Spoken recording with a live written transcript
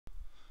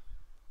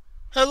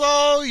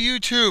Hello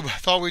YouTube. I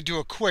thought we'd do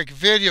a quick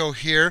video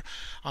here.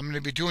 I'm going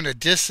to be doing a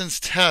distance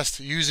test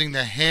using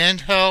the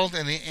handheld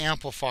and the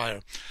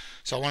amplifier.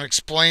 So I want to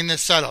explain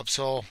this setup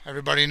so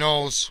everybody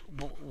knows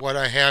what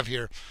I have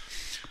here.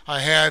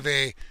 I have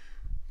the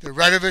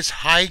Retevis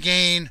high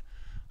gain,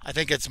 I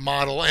think it's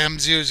model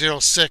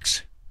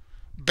M006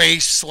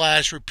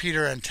 bass /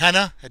 repeater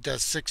antenna. It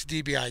does 6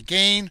 dBi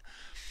gain.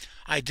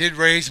 I did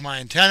raise my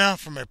antenna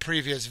from my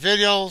previous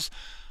videos.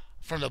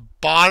 From the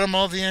bottom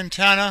of the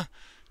antenna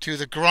to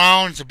the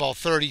ground is about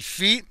 30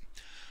 feet.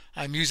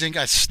 I'm using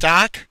a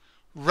stock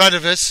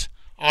Retevis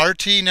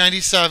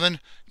RT91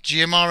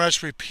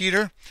 GMRS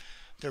repeater.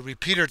 The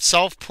repeater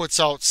itself puts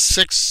out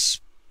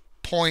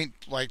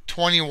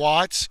 6.20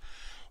 watts,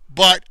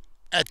 but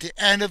at the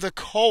end of the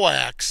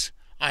coax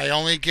I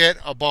only get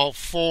about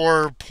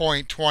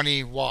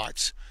 4.20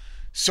 watts.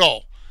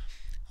 So,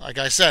 like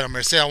I said, I'm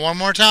going to say it one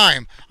more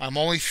time. I'm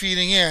only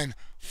feeding in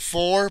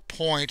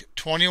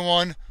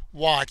 4.21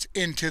 watts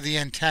into the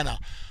antenna.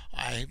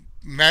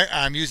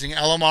 I'm using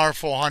LMR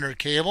 400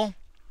 cable,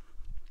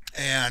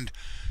 and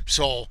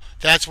so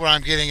that's what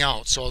I'm getting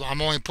out. So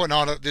I'm only putting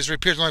out, this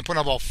repeater's only putting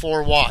out about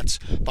 4 watts.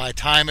 By the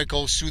time it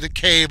goes through the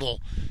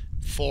cable,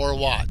 4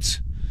 watts.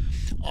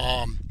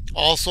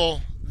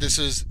 Also,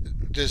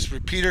 this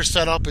repeater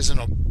setup is in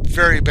a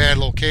very bad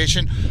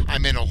location.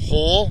 I'm in a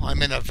hole,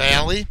 I'm in a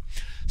valley,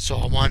 so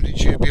I wanted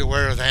you to be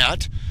aware of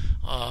that,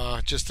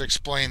 just to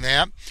explain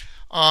that.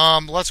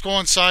 Let's go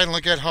inside and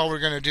look at how we're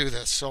going to do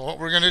this. So what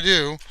we're going to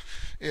do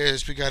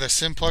is we got a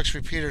simplex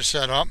repeater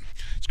set up.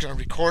 It's going to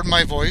record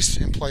my voice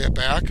and play it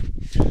back,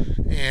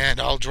 and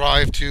I'll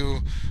drive to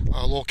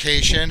a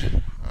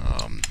location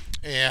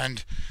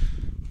and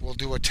we'll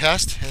do a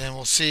test, and then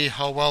we'll see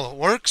how well it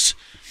works.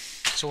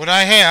 So what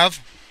I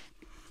have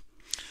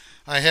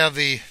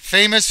the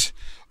famous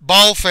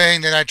ball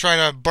fang that I try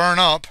to burn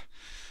up,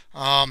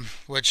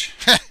 which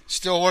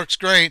still works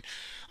great.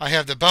 I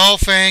have the ball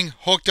fang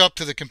hooked up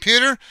to the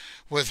computer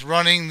with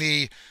running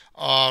the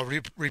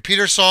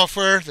repeater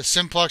software, the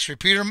simplex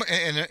repeater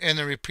in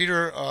the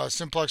repeater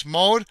simplex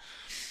mode,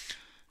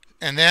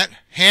 and that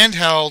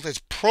handheld is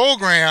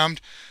programmed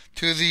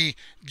to the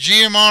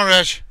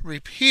GMRS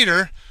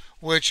repeater,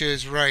 which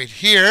is right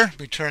here. Let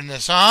me turn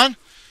this on.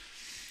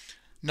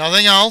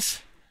 Nothing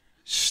else.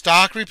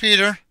 Stock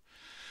repeater.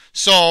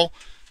 So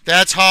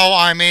that's how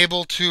I'm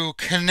able to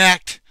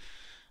connect,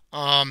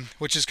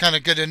 which is kind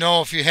of good to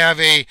know. If you have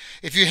the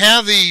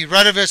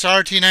Retevis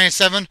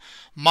RT91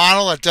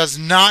 model that does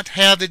not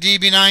have the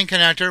DB9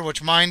 connector,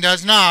 which mine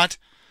does not.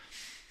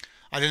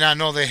 I did not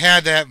know they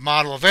had that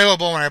model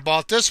available when I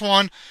bought this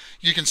one.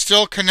 You can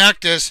still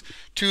connect this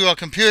to a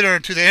computer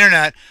and to the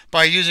internet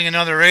by using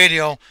another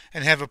radio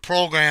and have a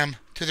program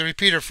to the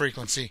repeater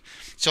frequency.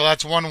 So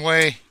that's one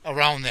way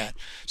around that.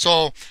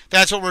 So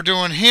that's what we're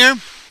doing here.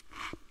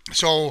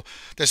 So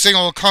the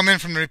signal will come in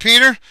from the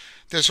repeater.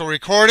 This will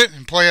record it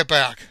and play it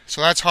back.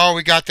 So that's how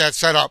we got that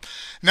set up.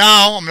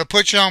 Now I'm going to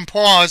put you on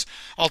pause.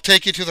 I'll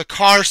take you to the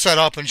car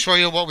setup and show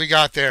you what we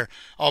got there.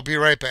 I'll be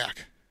right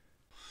back.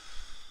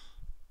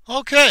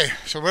 Okay,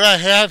 so what I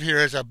have here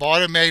is I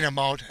bought a magnet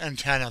mount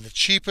antenna, the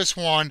cheapest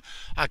one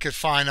I could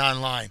find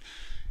online.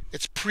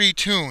 It's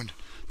pre-tuned.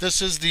 This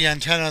is the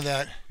antenna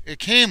that it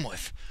came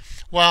with.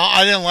 Well,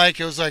 I didn't like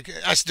it. It was like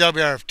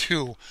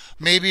SWR2.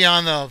 Maybe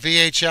on the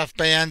VHF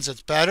bands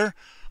it's better.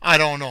 I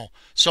don't know.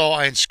 So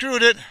I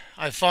unscrewed it.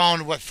 I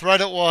found what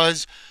thread it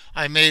was.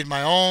 I made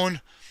my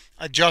own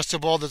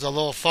adjustable. There's a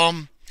little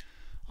thumb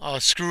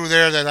screw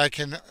there that I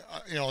can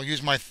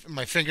use my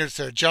fingers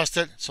to adjust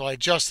it. So I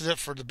adjusted it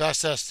for the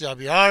best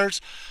SWRs.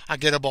 I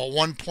get about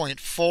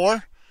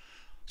 1.4.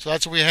 So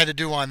that's what we had to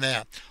do on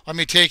that. Let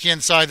me take you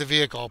inside the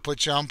vehicle. I'll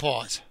put you on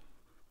pause.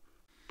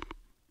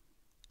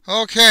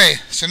 Okay,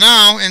 so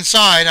now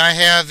inside I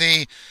have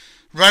the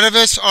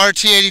Retevis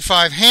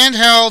RT85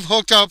 handheld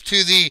hooked up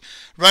to the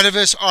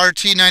Retevis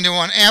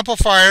RT91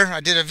 amplifier.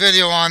 I did a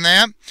video on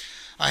that.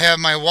 I have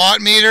my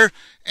watt meter,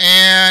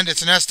 and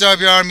it's an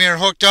SWR meter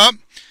hooked up.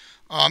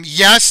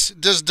 Yes,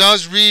 this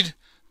does read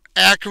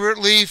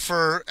accurately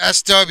for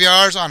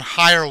SWRs on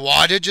higher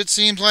wattage, it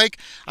seems like.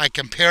 I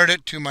compared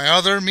it to my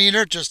other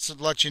meter just to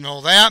let you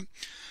know that.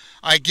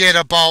 I get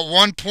about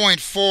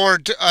 1.4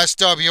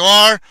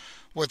 SWR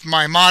with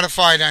my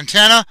modified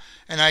antenna,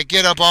 and I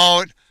get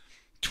about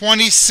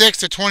 26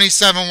 to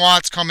 27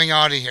 watts coming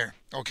out of here.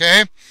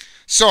 Okay,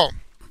 so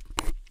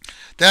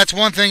that's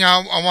one thing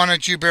I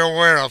wanted you to be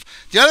aware of.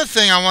 The other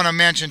thing I want to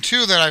mention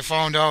too that I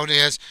found out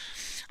is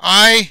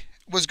I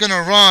was going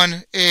to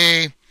run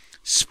a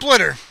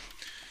splitter,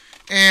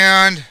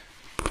 and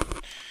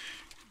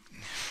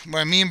what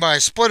I mean by a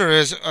splitter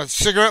is a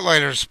cigarette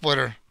lighter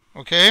splitter.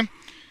 Okay,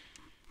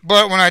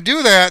 but when I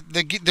do that,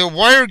 the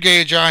wire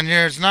gauge on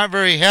here is not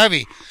very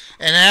heavy,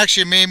 and it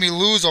actually made me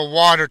lose a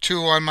watt or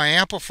two on my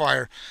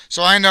amplifier.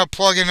 So I ended up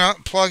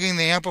plugging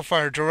the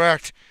amplifier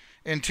direct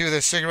into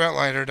the cigarette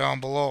lighter down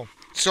below.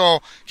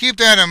 So keep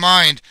that in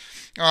mind.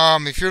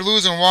 If you're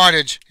losing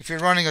wattage, if you're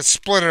running a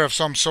splitter of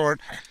some sort,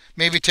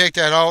 maybe take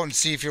that out and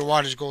see if your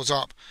wattage goes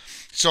up.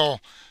 So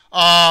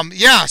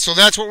yeah, so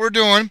that's what we're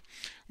doing.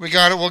 We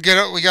got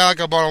like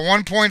about a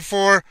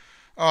 1.4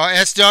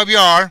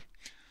 SWR,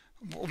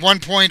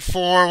 1.4,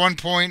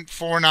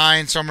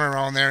 1.49, somewhere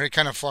around there. It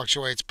kind of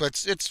fluctuates,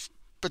 but it's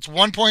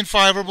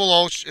 1.5 or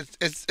below.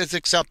 It's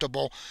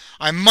acceptable.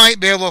 I might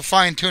be able to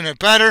fine tune it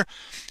better,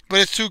 but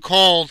it's too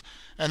cold,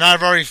 and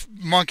I've already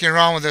monkeyed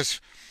around with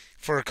this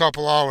for a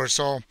couple hours,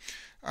 so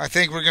I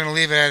think we're going to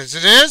leave it as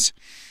it is.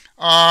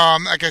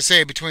 Like I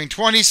say, between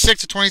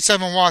 26 to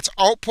 27 watts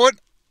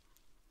output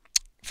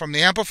from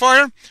the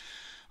amplifier.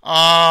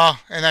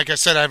 And like I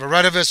said, I have a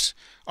Retevis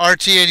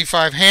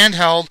RT85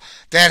 handheld.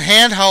 That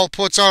handheld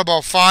puts out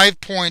about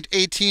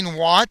 5.18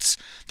 watts.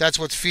 That's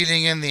what's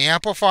feeding in the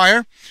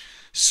amplifier.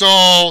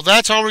 So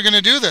that's how we're going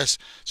to do this.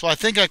 So I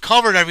think I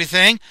covered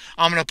everything.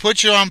 I'm going to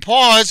put you on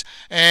pause,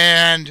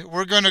 and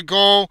we're going to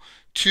go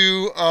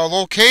to a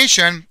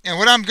location. And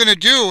what I'm going to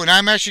do, and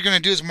I'm actually going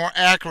to do this more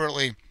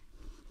accurately,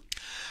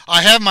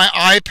 I have my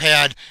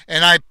iPad,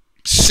 and I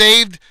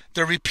saved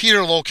the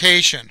repeater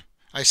location.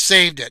 I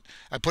saved it.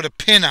 I put a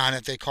pin on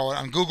it, they call it,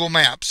 on Google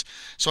Maps.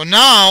 So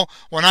now,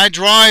 when I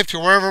drive to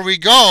wherever we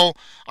go,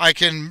 I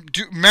can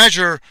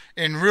measure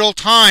in real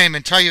time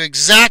and tell you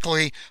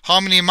exactly how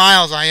many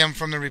miles I am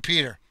from the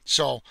repeater.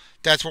 So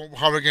that's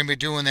how we're going to be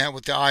doing that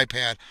with the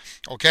iPad.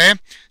 Okay?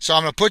 So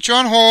I'm going to put you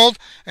on hold,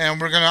 and I'm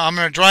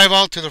going to drive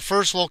out to the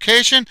first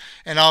location,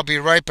 and I'll be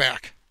right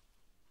back.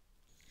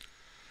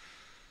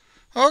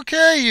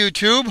 Okay,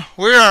 YouTube,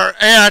 we are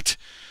at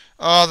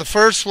the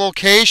first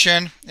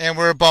location, and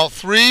we're about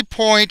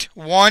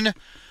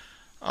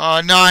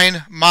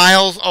 3.19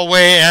 miles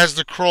away as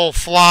the crow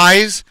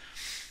flies.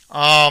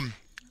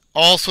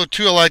 Also,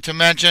 too, I'd like to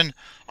mention,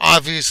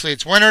 obviously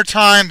it's winter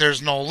time,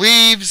 there's no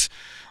leaves,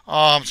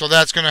 so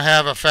that's going to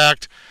have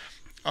effect.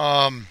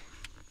 And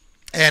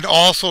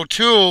also,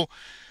 too,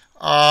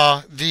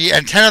 the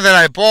antenna that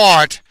I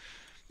bought,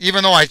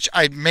 even though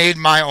I made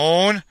my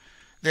own,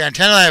 the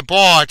antenna that I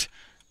bought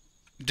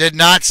did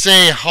not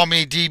say how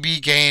many dB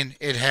gain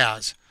it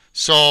has.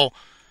 So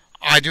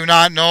I do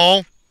not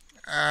know.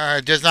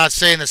 It does not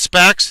say in the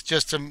specs,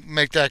 just to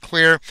make that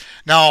clear.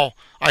 Now,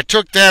 I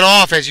took that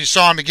off, as you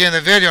saw in the beginning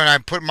of the video, and I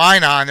put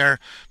mine on there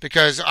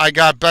because I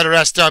got better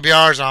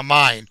SWRs on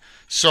mine.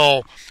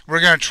 So we're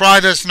going to try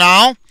this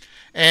now,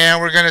 and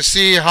we're going to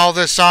see how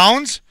this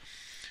sounds.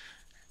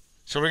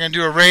 So we're going to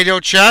do a radio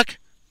check.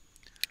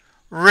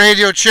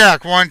 Radio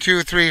check. 1,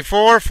 2, 3,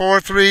 4, 4,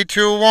 3,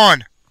 2,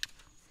 1.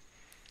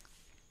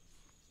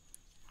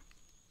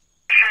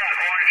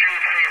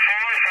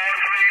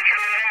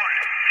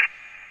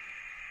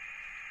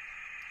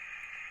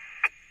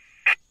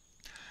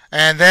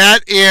 And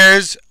that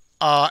is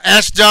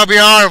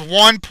SWR of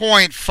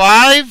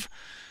 1.5,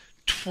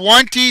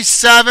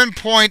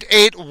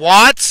 27.8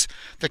 watts.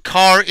 The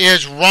car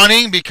is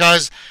running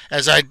because,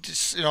 as I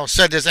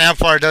said, this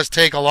amplifier does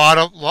take a lot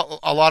of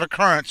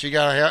current. So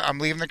I'm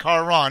leaving the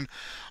car run.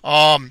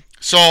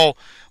 So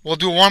we'll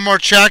do one more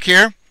check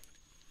here.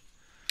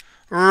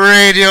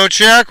 Radio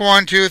check.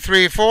 1, 2,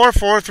 3, 4,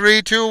 4,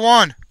 3, 2,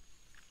 1.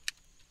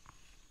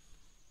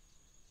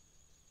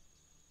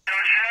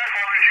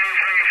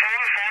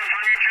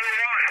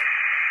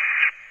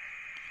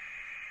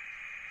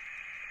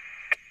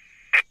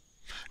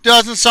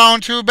 Doesn't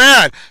sound too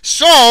bad.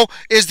 So,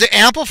 is the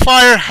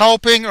amplifier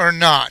helping or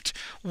not?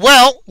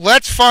 Well,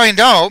 let's find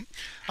out.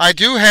 I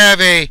do have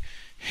a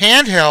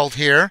handheld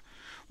here.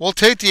 We'll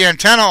take the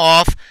antenna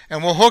off,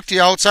 and we'll hook the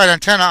outside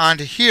antenna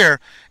onto here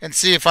and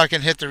see if I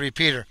can hit the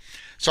repeater.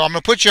 So I'm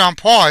going to put you on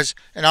pause,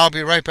 and I'll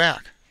be right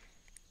back.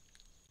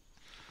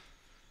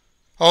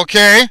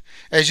 Okay,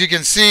 as you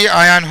can see,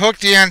 I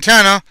unhooked the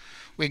antenna.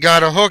 We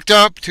got it hooked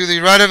up to the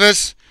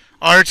Retevis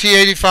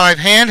RT85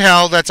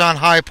 handheld that's on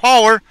high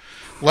power.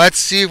 Let's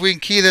see if we can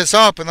key this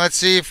up, and let's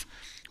see if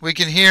we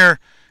can hear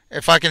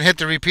if I can hit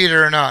the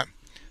repeater or not.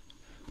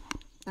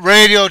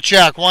 Radio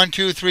check. 1,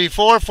 2, 3,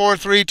 4, 4,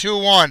 3,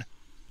 2, 1.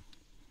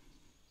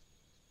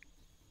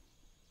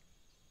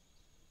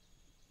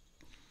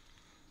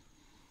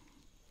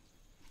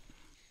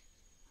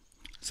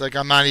 It's like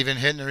I'm not even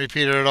hitting the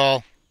repeater at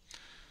all.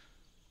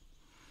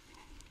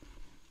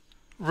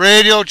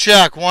 Radio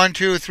check. 1,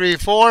 2, 3,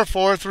 4,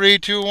 4, 3,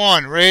 2,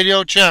 1.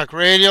 Radio check.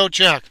 Radio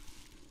check.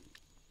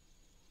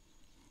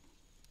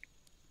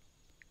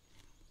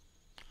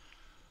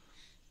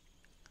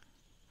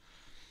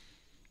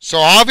 So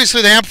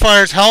obviously the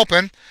amplifier is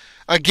helping.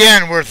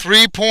 Again, we're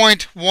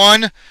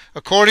 3.1,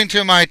 according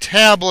to my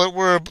tablet,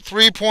 we're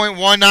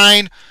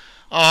 3.19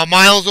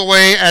 miles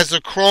away as the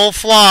crow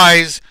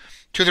flies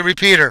to the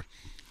repeater.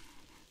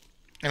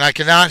 And I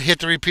cannot hit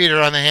the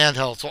repeater on the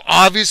handheld. So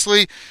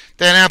obviously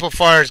that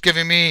amplifier is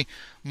giving me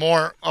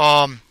more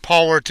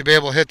power to be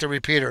able to hit the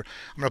repeater.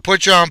 I'm going to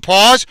put you on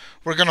pause.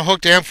 We're going to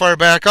hook the amplifier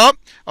back up.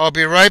 I'll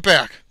be right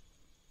back.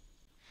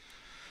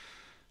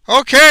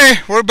 Okay,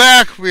 we're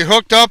back. We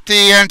hooked up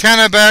the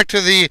antenna back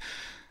to the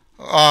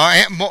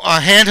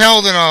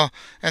handheld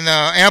and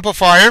the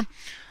amplifier.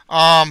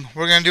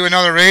 We're going to do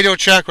another radio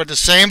check with the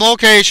same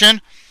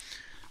location,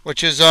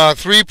 which is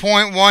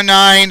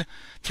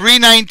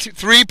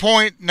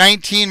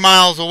 3.19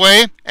 miles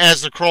away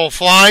as the crow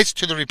flies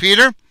to the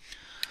repeater.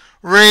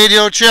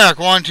 Radio check.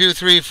 1, 2,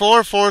 3,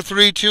 4, 4,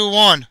 3, 2,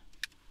 1.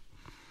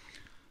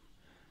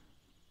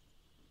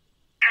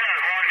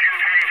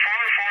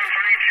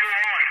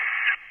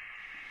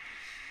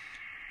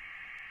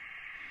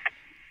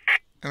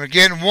 And we're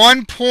getting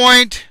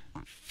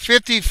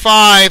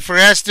 1.55 for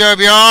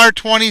SWR,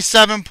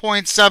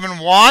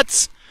 27.7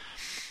 watts.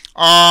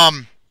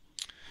 And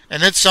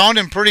it's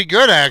sounding pretty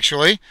good,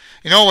 actually.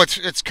 You know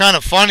what's kind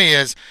of funny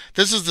is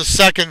this is the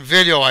second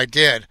video I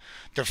did.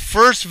 The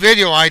first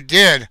video I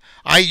did,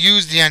 I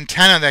used the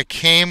antenna that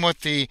came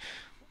with the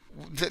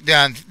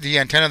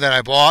antenna that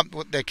I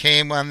bought that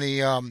came on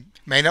the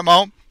magnet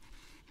mount.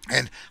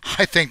 And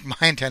I think my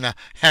antenna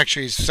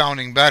actually is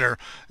sounding better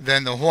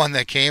than the one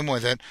that came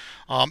with it.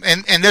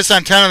 And this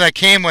antenna that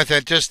came with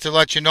it, just to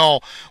let you know,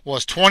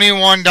 was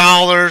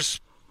 $21,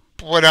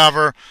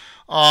 whatever.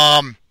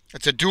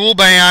 It's a dual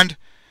band.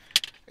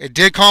 It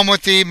did come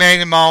with the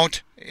magnet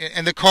mount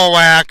and the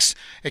coax.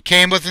 It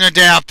came with an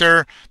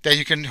adapter that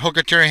you can hook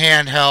it to your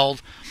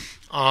handheld.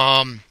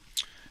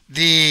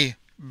 The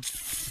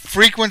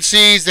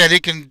frequencies that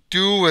it can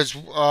do is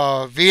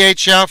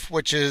VHF,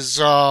 which is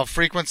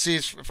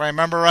frequencies, if I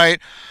remember right,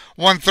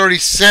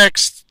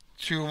 136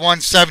 to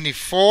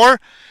 174,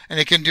 and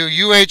it can do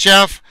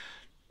UHF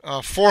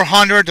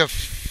 400 to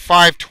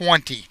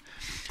 520.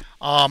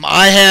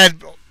 I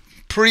had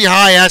pretty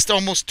high,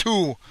 almost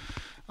 2,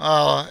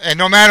 and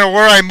no matter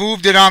where I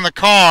moved it on the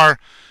car,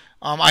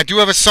 I do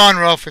have a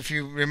sunroof, if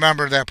you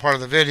remember that part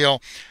of the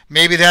video.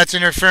 Maybe that's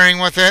interfering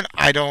with it,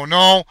 I don't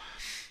know.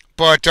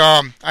 But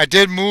I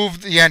did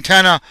move the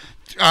antenna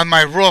on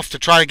my roof to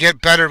try to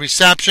get better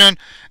reception.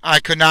 I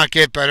could not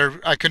get better.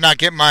 I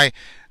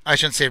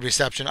shouldn't say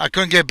reception. I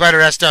couldn't get better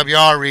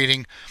SWR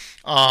reading.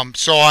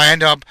 So I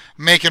ended up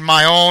making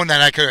my own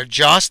that I could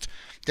adjust.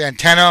 The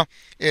antenna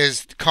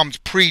comes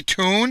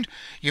pre-tuned.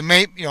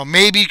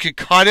 Maybe you could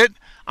cut it.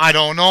 I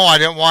don't know. I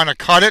didn't want to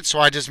cut it, so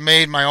I just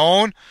made my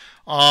own.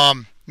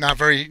 Not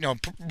very,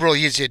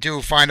 really easy to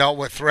do. Find out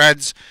what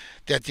threads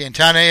that the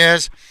antenna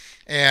is,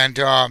 and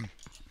go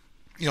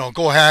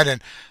ahead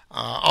and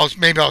I'll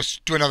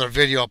do another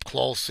video up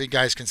close so you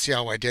guys can see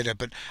how I did it.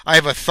 But I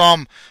have a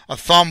thumb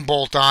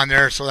bolt on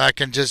there, so that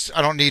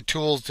I don't need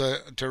tools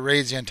to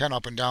raise the antenna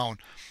up and down.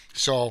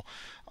 So,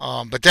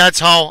 but that's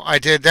how I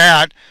did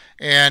that,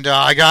 and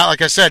I got,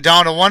 like I said,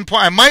 down to 1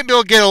 point. I might be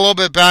able to get a little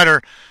bit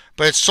better,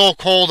 but it's so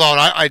cold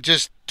out. I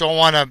just don't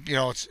want to.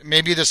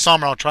 Maybe this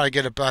summer I'll try to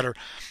get it better.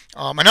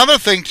 Another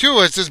thing too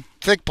is this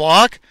thick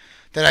block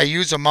that I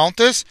use to mount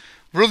this.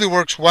 Really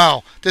works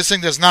well. This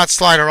thing does not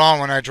slide around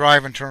when I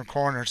drive and turn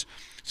corners.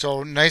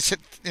 So nice,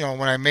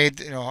 when I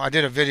made, I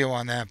did a video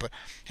on that. But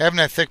having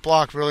that thick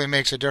block really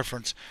makes a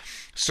difference.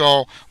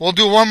 So we'll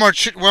do one more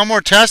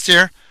test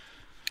here.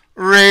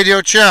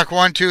 Radio check.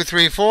 1, 2,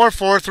 3, 4,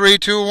 4, 3,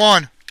 2,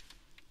 1.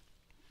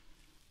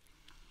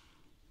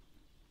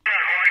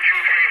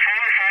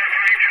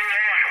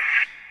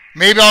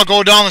 Maybe I'll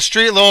go down the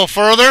street a little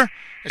further.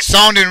 It's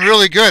sounding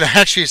really good.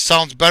 Actually, it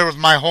sounds better with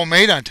my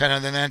homemade antenna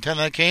than the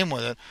antenna that came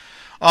with it.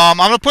 I'm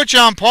going to put you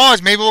on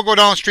pause. Maybe we'll go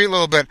down the street a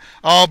little bit.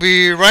 I'll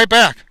be right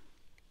back.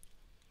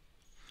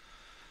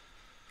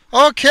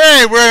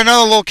 Okay, we're at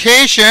another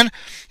location.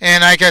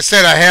 And like I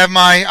said, I have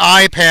my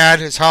iPad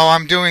is how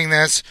I'm doing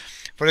this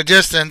for the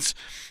distance.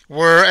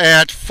 We're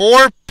at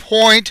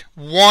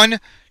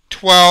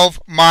 4.112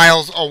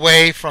 miles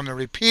away from the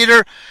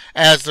repeater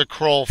as the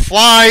crow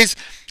flies.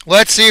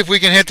 Let's see if we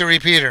can hit the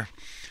repeater.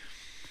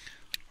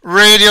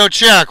 Radio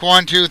check.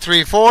 1, 2,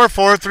 3, 4,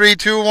 4, 3,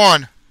 2,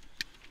 1.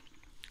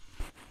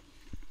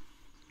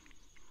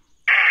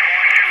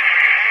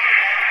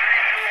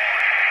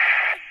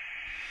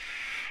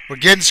 We're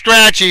getting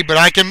scratchy, but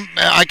I can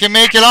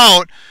make it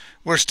out.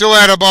 We're still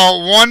at about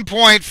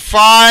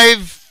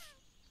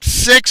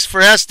 1.56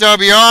 for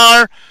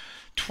SWR,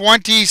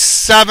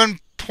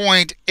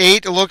 27.8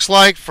 it looks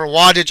like for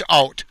wattage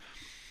out.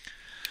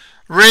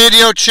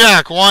 Radio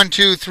check. 1,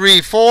 2,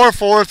 3, 4,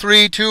 4,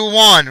 3, 2,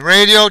 1.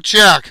 Radio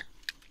check.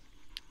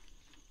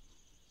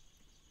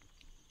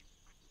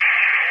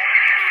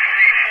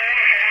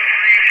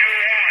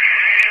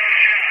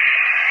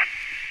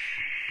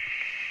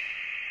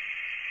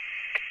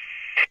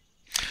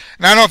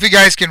 And I don't know if you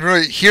guys can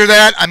really hear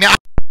that. I mean, I'm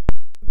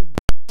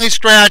really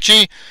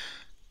scratchy.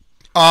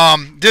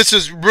 This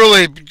is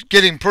really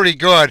getting pretty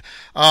good.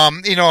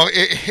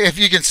 If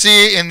you can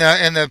see in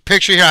the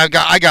picture here,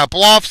 I got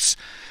bluffs.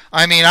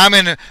 I mean,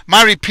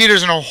 my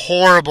repeater's in a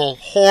horrible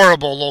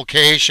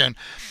location,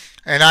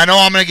 and I know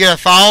I'm going to get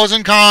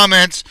 1,000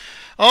 comments.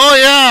 Oh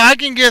yeah, I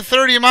can get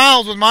 30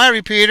 miles with my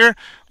repeater.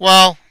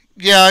 Well,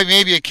 yeah,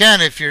 maybe you can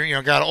if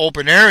you're got an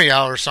open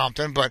area or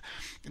something, but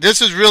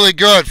this is really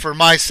good for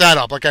my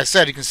setup. Like I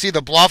said, you can see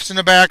the bluffs in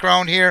the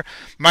background here.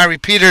 My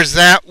repeater's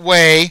that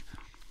way.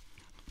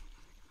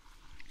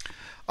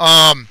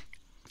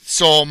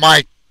 So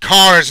my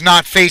car is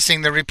not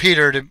facing the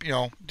repeater,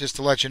 just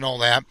to let you know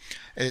that.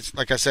 It's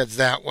like I said, it's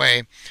that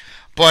way.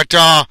 But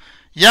yeah,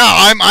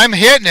 I'm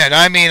hitting it.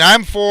 I mean,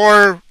 I'm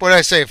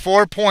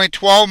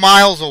 4.12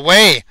 miles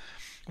away,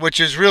 which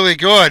is really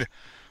good.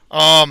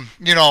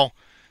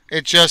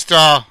 it just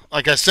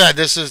like I said,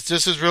 this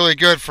is really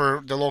good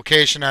for the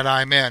location that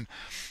I'm in.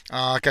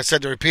 Like I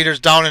said, the repeater's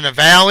down in the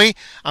valley.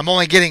 I'm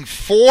only getting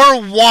 4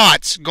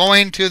 watts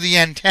going to the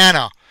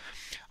antenna.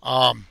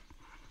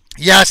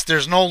 Yes,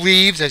 there's no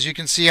leaves, as you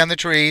can see on the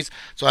trees,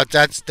 so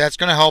that's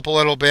going to help a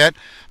little bit.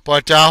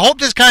 But I hope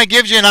this kind of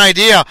gives you an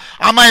idea.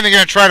 I'm not even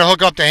going to try to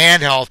hook up the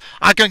handheld.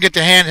 I couldn't get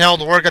the handheld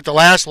to work at the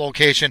last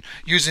location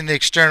using the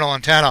external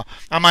antenna.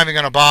 I'm not even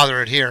going to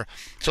bother it here.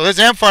 So this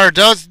amplifier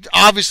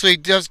obviously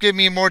does give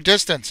me more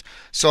distance.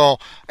 So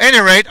at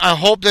any rate, I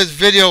hope this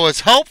video is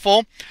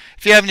helpful.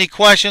 If you have any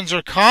questions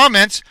or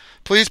comments,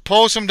 please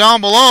post them down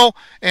below.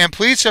 And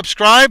please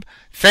subscribe.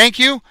 Thank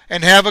you,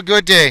 and have a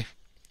good day.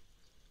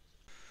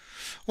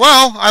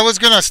 Well, I was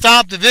going to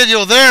stop the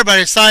video there, but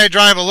I decided to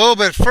drive a little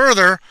bit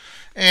further.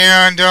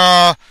 And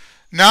now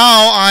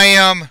I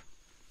am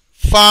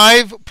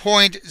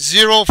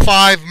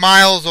 5.05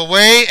 miles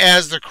away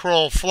as the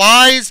crow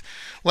flies.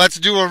 Let's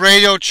do a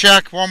radio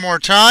check one more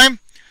time.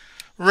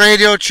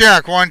 Radio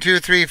check. 1, 2,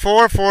 3,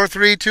 4, 4,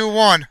 3, 2,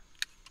 1.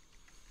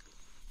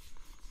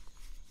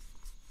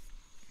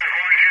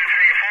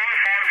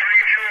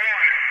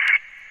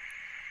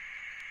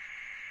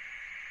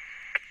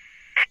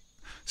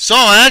 So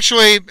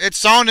actually, it's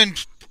sounding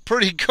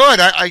pretty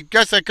good. I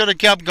guess I could have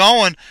kept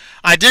going.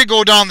 I did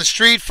go down the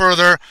street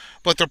further,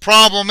 but the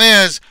problem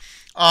is,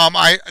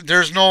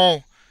 there's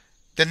no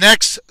the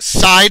next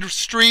side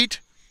street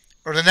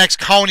or the next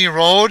county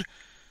road.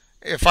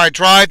 If I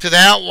drive to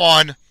that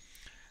one,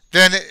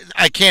 then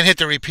I can't hit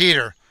the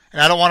repeater,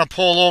 and I don't want to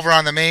pull over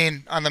on the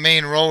main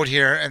road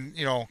here, and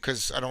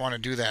because I don't want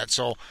to do that.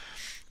 So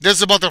this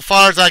is about as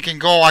far as I can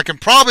go. I can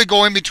probably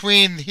go in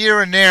between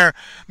here and there,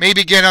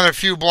 maybe get another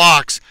few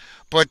blocks.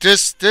 But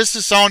this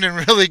is sounding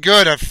really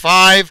good at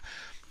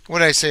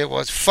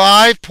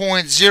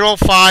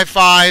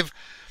 5.055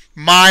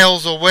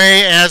 miles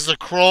away as the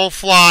crow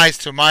flies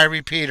to my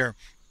repeater.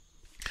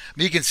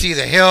 You can see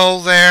the hill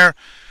there.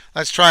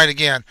 Let's try it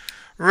again.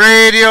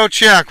 Radio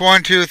check.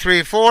 1, 2,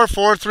 3, 4,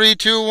 4, 3,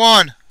 2,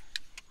 1.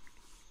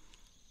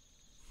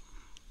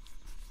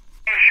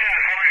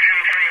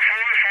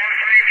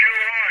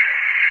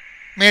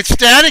 I mean, it's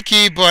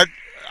staticky, but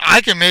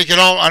I can make it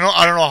out. I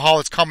don't know how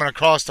it's coming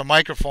across the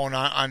microphone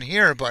on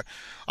here, but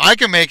I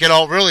can make it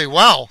out really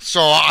well.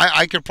 So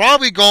I could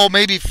probably go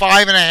maybe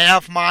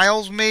 5.5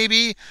 miles,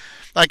 maybe.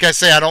 Like I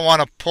say, I don't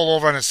want to pull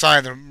over on the side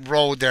of the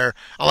road there.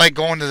 I like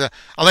going I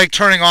like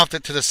turning off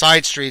to the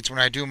side streets when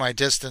I do my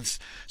distance,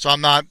 so I'm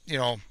not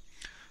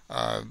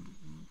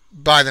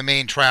by the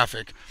main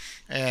traffic.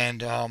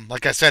 And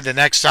like I said, the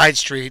next side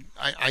street,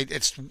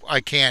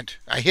 I can't.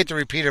 I hit the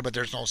repeater, but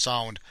there's no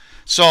sound.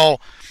 So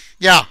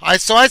yeah, I'd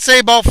say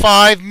about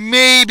 5,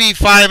 maybe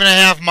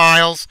 5.5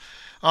 miles,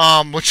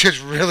 which is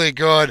really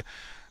good,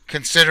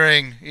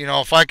 considering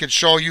if I could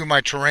show you my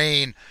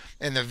terrain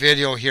in the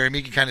video here, and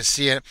you can kind of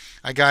see it.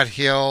 I got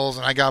hills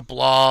and I got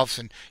bluffs,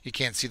 and you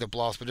can't see the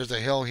bluffs, but there's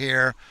a hill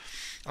here.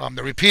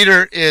 The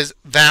repeater is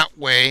that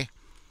way,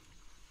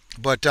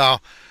 but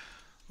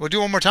we'll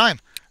do one more time.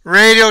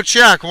 Radio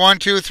check. 1,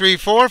 2, 3,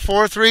 4,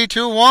 4, 3,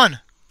 2, 1.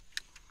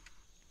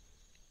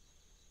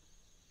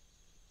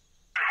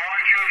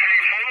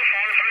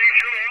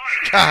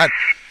 God,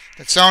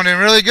 it's sounding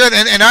really good,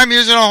 and I'm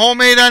using a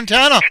homemade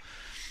antenna.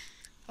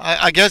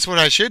 I guess what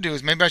I should do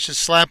is maybe I should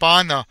slap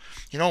on the.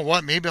 You know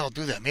what? Maybe I'll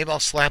do that. Maybe I'll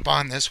slap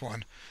on this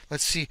one.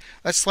 Let's see.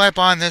 Let's slap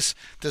on this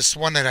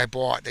one that I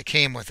bought that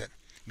came with it.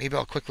 Maybe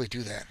I'll quickly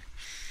do that.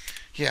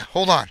 Yeah,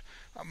 hold on.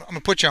 I'm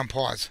gonna put you on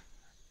pause.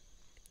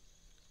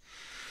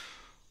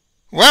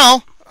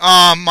 Well,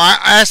 my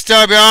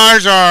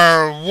SWRs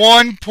are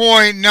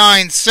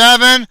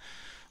 1.97.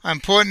 I'm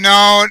putting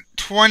out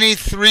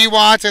 23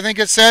 watts, I think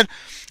it said.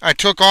 I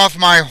took off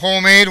my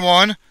homemade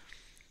one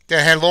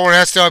that had lower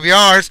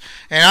SWRs,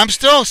 and I'm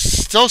still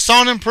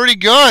sounding pretty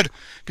good.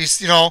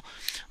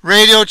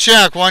 Radio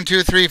check. 1,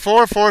 2, 3,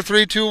 4, 4,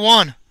 3, 2,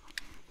 1.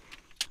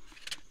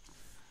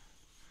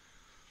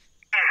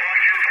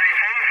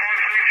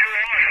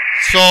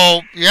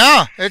 So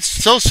yeah, it's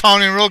still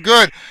sounding real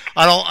good.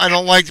 I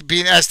don't like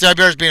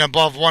SWRs being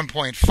above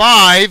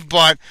 1.5,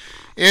 but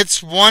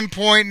it's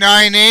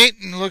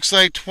 1.98 and looks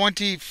like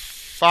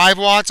 25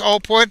 watts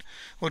output.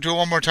 We'll do it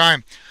one more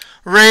time.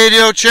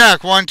 Radio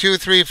check. 1, 2,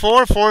 3,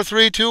 4, 4,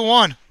 3, 2,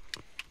 1.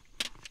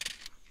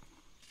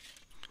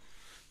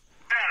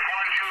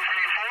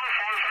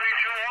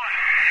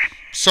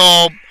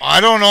 So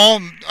I don't know.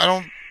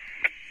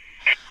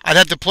 I'd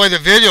have to play the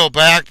video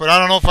back, but I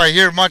don't know if I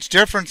hear much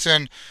difference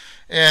in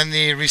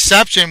the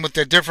reception with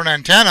the different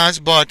antennas.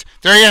 But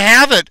there you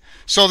have it.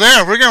 So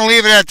there, we're going to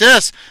leave it at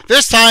this.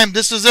 This time,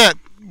 this is it.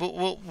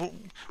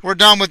 We're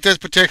done with this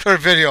particular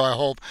video, I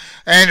hope.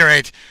 At any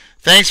rate,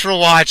 thanks for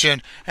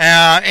watching,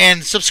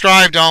 and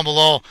subscribe down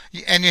below,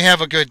 and you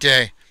have a good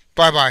day.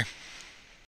 Bye-bye.